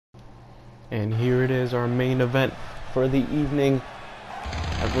And here it is, our main event for the evening.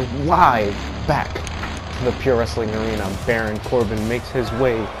 As we're live back to the Pure Wrestling Arena. Baron Corbin makes his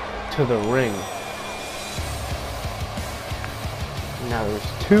way to the ring. Now there's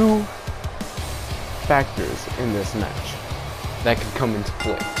two factors in this match that could come into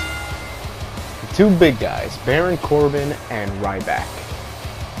play. The two big guys, Baron Corbin and Ryback.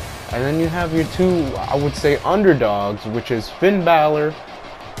 And then you have your two, I would say, underdogs, which is Finn Balor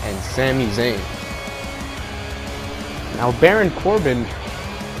and Sami Zayn. Now Baron Corbin,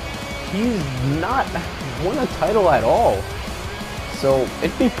 he's not won a title at all. So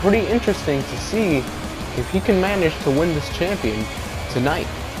it'd be pretty interesting to see if he can manage to win this champion tonight.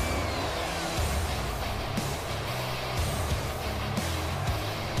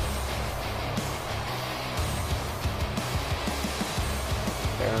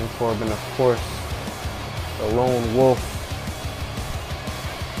 Baron Corbin, of course, the lone wolf.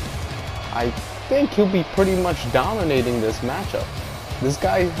 I think he'll be pretty much dominating this matchup. This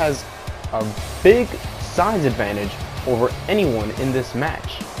guy has a big size advantage over anyone in this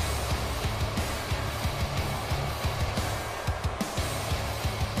match.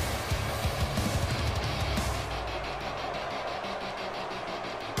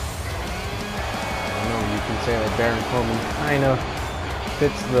 I know you can say that Baron Corbin kind of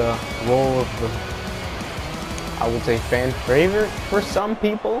fits the role of the, I would say, fan favorite for some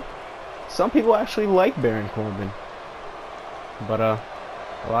people. Some people actually like Baron Corbin, but a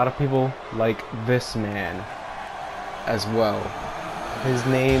lot of people like this man as well. His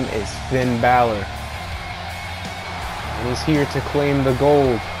name is Finn Balor, and he's here to claim the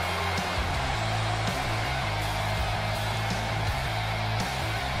gold.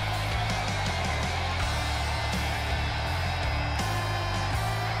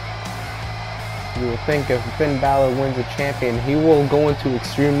 You would think if Finn Balor wins a champion, he will go into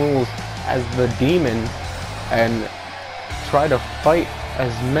Extreme Rules as the Demon and try to fight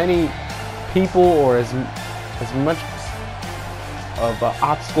as many people or as much of an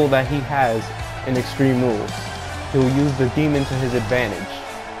obstacle that he has in Extreme Rules. He'll use the Demon to his advantage.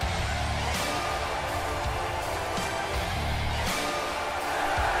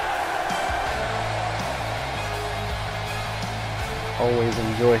 Always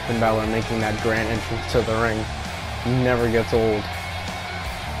enjoy Finn Balor making that grand entrance to the ring. Never gets old.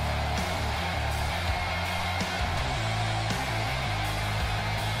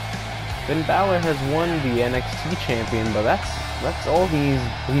 Finn Balor has won the NXT champion, but that's all he's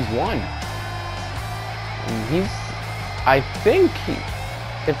won. And he's, I think,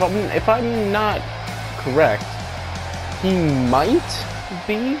 if I'm not correct, he might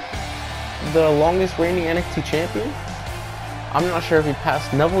be the longest reigning NXT champion. I'm not sure if he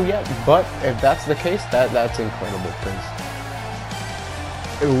passed Neville yet, but if that's the case, that's incredible, because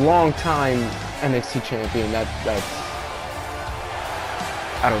a long time NXT champion, that's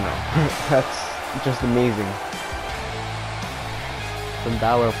I don't know. That's just amazing. Finn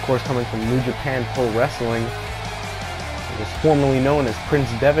Balor, of course, coming from New Japan Pro Wrestling. He was formerly known as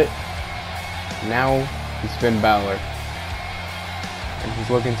Prince Devitt. Now he's Finn Balor. And he's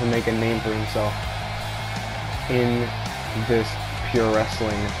looking to make a name for himself in this Pure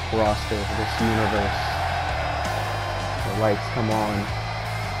Wrestling roster, this universe. The lights come on.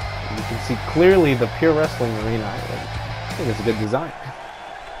 And you can see clearly the Pure Wrestling Arena. I think it's a good design.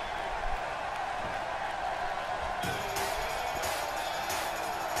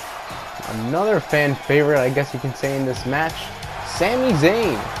 Another fan favorite, I guess you can say, in this match, Sami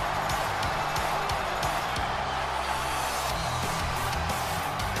Zayn.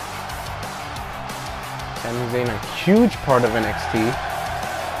 Sami Zayn, a huge part of NXT.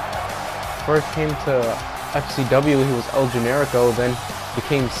 First came to FCW, he was El Generico, then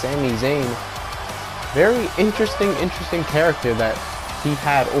became Sami Zayn. Very interesting character that he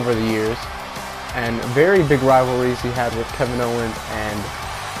had over the years, and very big rivalries he had with Kevin Owens and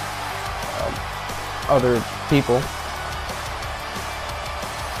other people.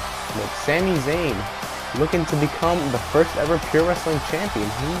 But Sami Zayn looking to become the first ever Pure Wrestling champion.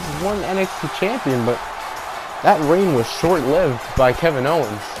 He's won NXT champion, but that reign was short-lived by Kevin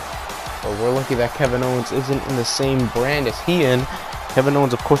Owens. But we're lucky that Kevin Owens isn't in the same brand as he in. Kevin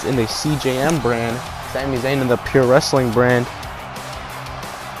Owens, of course, in the CJM brand. Sami Zayn in the Pure Wrestling brand.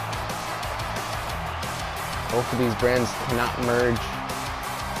 Both of these brands cannot merge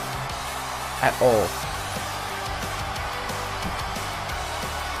at all.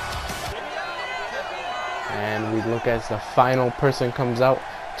 And we look as the final person comes out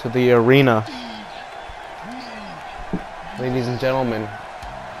to the arena. Ladies and gentlemen,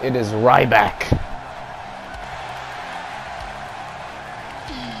 it is Ryback.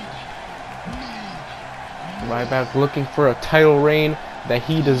 Ryback looking for a title reign that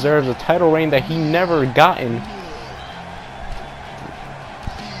he deserves, a title reign that he never gotten.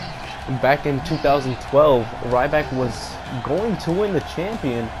 Back in 2012, Ryback was going to win the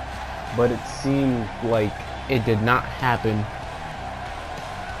champion, but it seemed like it did not happen.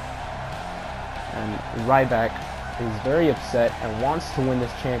 And Ryback is very upset and wants to win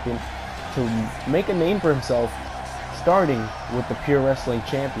this champion to make a name for himself, starting with the Pure Wrestling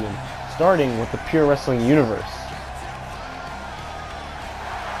Champion, starting with the Pure Wrestling Universe.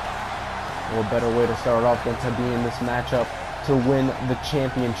 What better way to start off than to be in this matchup to win the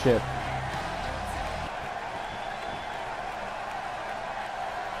championship.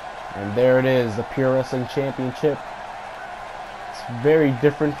 And there it is, the Pure Wrestling Championship. It's very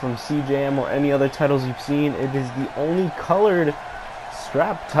different from CJM or any other titles you've seen. It is the only colored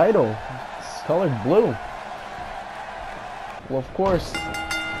strap title. It's colored blue. Well, of course,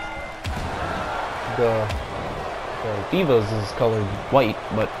 the Divas is colored white,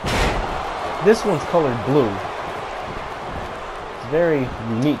 but this one's colored blue. It's very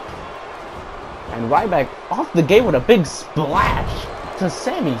unique. And Ryback off the gate with a big splash to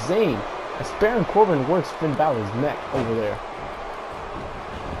Sami Zayn as Baron Corbin works Finn Balor's neck over there.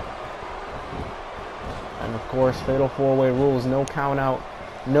 And of course, Fatal 4-Way rules, no count out,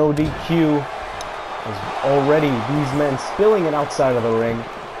 no DQ. As already these men spilling it outside of the ring.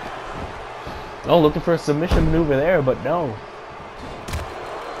 Oh, looking for a submission maneuver there, but no.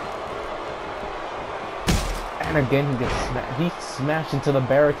 And again, he smashed into the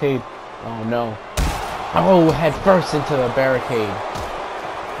barricade. Oh no. Oh, head first into the barricade.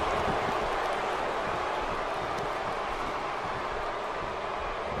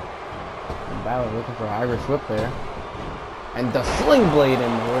 And Balor looking for an Irish whip there. And the sling blade in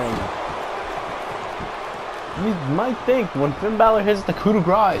the ring. You might think when Finn Balor hits the coup de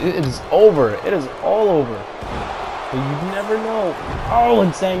grace, it is over. It is all over. But you never know. Oh,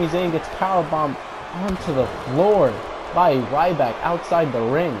 and Sami Zayn gets powerbombed onto the floor by Ryback outside the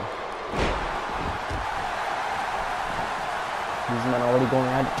ring. These men already going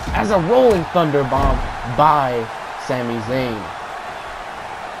ahead as a rolling thunder bomb by Sami Zayn.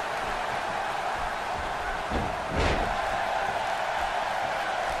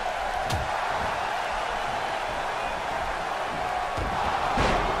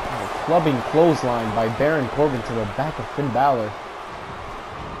 Clubbing clothesline by Baron Corbin to the back of Finn Balor.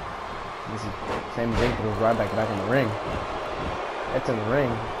 This is Sami Zayn throws Ryback back in the ring. It's in the ring.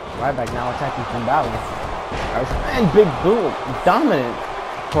 Ryback now attacking Finn Balor. And big boom. Dominant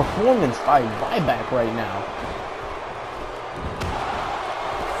performance by Ryback right now.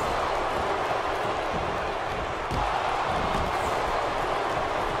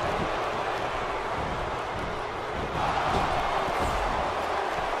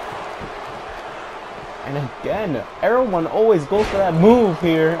 And again, everyone always goes for that move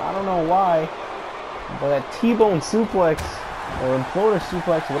here. I don't know why. But that T-bone suplex, or imploder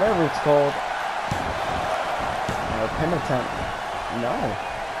suplex, whatever it's called. Or pin attempt. No.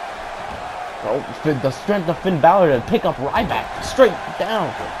 Oh, the strength of Finn Balor to pick up Ryback. Straight down.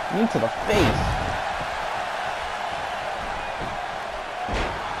 Knee to the face.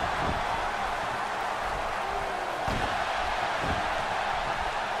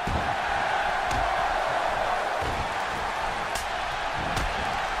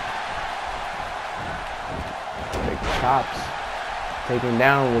 Chops. Taken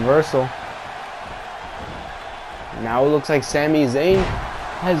down, reversal. Now it looks like Sami Zayn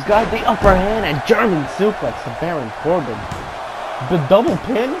has got the upper hand and German suplex to Baron Corbin. The double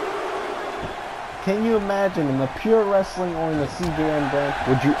pin? Can you imagine in the Pure Wrestling or in the CJM brand,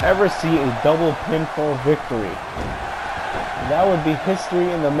 would you ever see a double pinfall victory? That would be history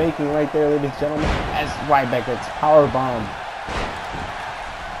in the making right there, ladies and gentlemen, as Ryback gets powerbombed.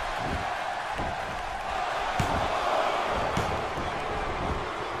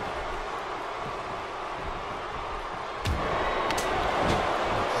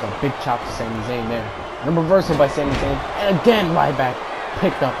 Big chop to Sami Zayn there. And a reversal by Sami Zayn. And again, Ryback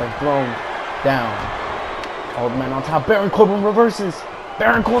picked up and thrown down. Old man on top. Baron Corbin reverses.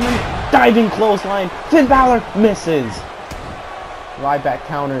 Baron Corbin diving clothesline. Finn Balor misses. Ryback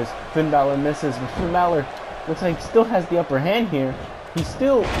counters. Finn Balor misses. But Finn Balor looks like he still has the upper hand here. He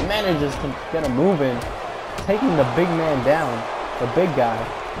still manages to get a move in. Taking the big man down. The big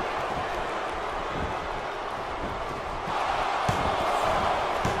guy.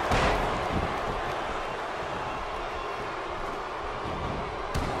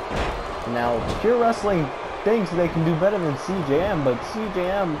 Now, Pure Wrestling thinks they can do better than CJM, but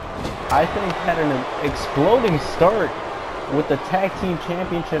CJM, I think, had an exploding start with the Tag Team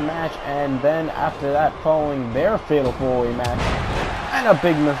Championship match, and then after that, following their Fatal 4-Way match, and a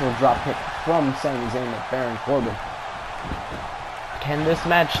big missile drop hit from Sami Zayn and Baron Corbin. Can this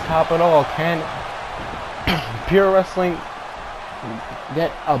match top it all? Can Pure Wrestling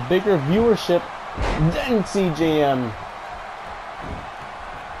get a bigger viewership than CJM?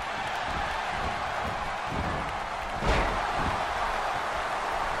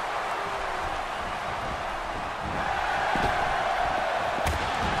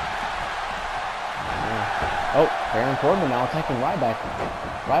 Oh, Baron Corbin now attacking Ryback.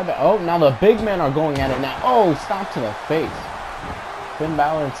 Oh, now the big men are going at it now. Oh, stop to the face. Finn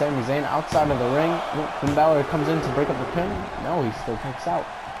Balor and Sami Zayn outside of the ring. Finn Balor comes in to break up the pin. No, he still kicks out.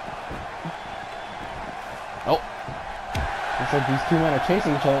 Oh. Looks like these two men are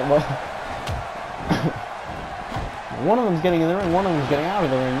chasing each other. Well, one of them's getting in the ring, one of them's getting out of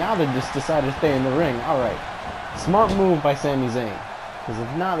the ring. Now they just decided to stay in the ring. Alright. Smart move by Sami Zayn. Because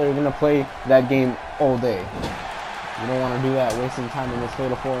if not, they're going to play that game all day. You don't want to do that, wasting time in this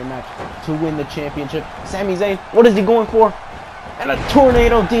Fatal 4-Way match to win the championship. Sami Zayn, what is he going for? And a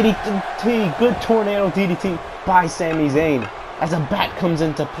tornado DDT. Good tornado DDT by Sami Zayn as a bat comes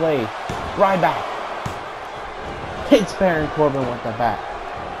into play. Ryback hits Baron Corbin with the bat.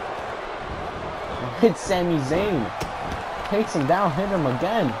 And hits Sami Zayn. Takes him down, hit him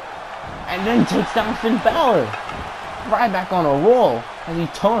again. And then takes down Finn Balor. Ryback on a roll as he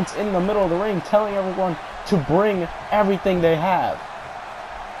taunts in the middle of the ring, telling everyone to bring everything they have.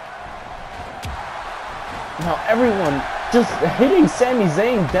 Now everyone just hitting Sami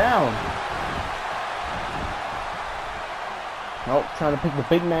Zayn down. Oh, trying to pick the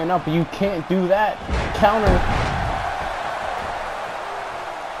big man up, but you can't do that. Counter.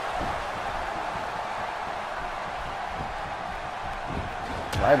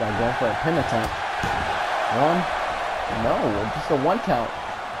 Ryback going for a pin attempt. One. No, just a one count.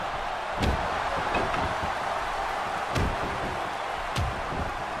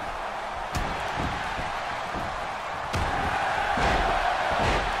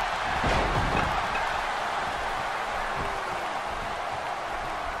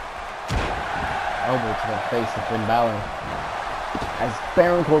 Elbow to the face of Finn Balor as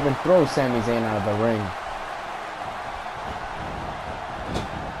Baron Corbin throws Sami Zayn out of the ring.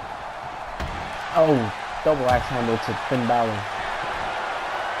 Oh, double axe handle to Finn Balor.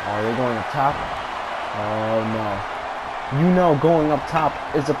 Are they going up top? Oh no. You know going up top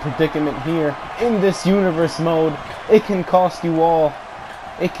is a predicament here in this universe mode. It can cost you all.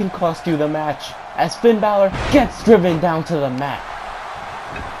 It can cost you the match as Finn Balor gets driven down to the mat.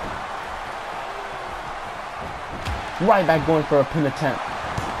 Ryback going for a pin attempt.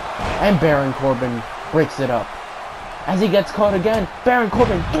 And Baron Corbin breaks it up. As he gets caught again, Baron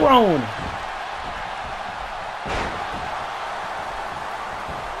Corbin thrown.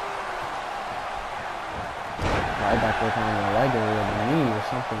 Ryback working on the leg or the knee or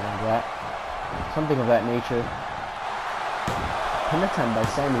something like that. Something of that nature. Pin attempt by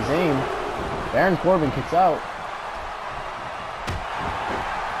Sami Zayn. Baron Corbin kicks out.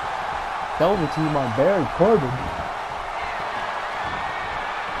 Double team on Baron Corbin.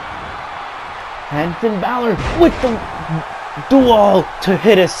 And Finn Balor with the duel to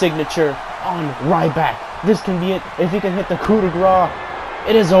hit his signature on Ryback. This can be it. If he can hit the coup de grace,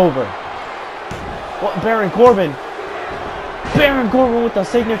 it is over. Well, Baron Corbin with a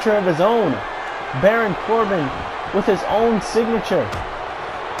signature of his own. Baron Corbin with his own signature.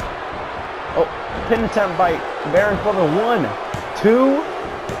 Oh, pin attempt by Baron Corbin. 1, 2,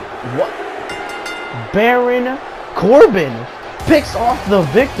 what? Baron Corbin picks off the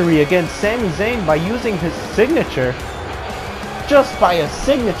victory against Sami Zayn by using his signature. Just by a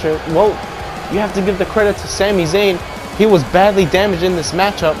signature. Well, you have to give the credit to Sami Zayn. He was badly damaged in this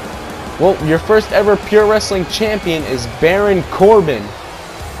matchup. Well, your first ever Pure Wrestling champion is Baron Corbin.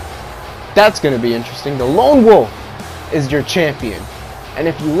 That's going to be interesting. The Lone Wolf is your champion. And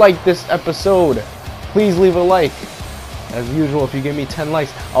if you like this episode, please leave a like. As usual, if you give me 10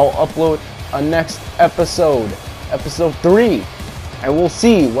 likes, I'll upload a next episode. Episode 3. And we'll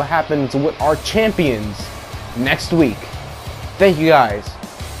see what happens with our champions next week. Thank you guys.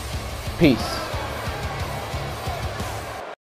 Peace.